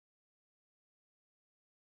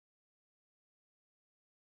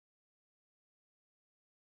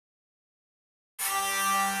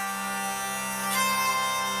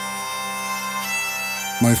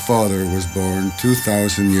My father was born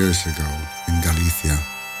 2,000 years ago in Galicia.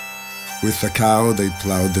 With a cow, they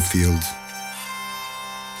plowed the field.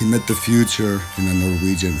 He met the future in a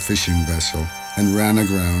Norwegian fishing vessel and ran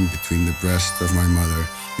aground between the breasts of my mother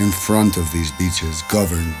in front of these beaches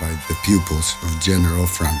governed by the pupils of General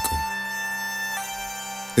Franco.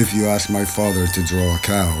 If you ask my father to draw a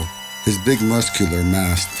cow, his big muscular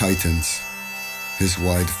mass tightens, his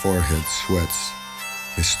wide forehead sweats,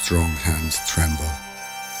 his strong hands tremble,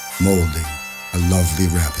 molding a lovely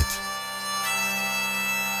rabbit.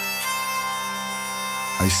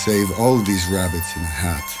 I save all these rabbits in a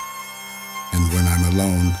hat, and when I'm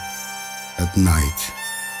alone, at night,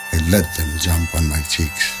 I let them jump on my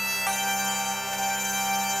cheeks.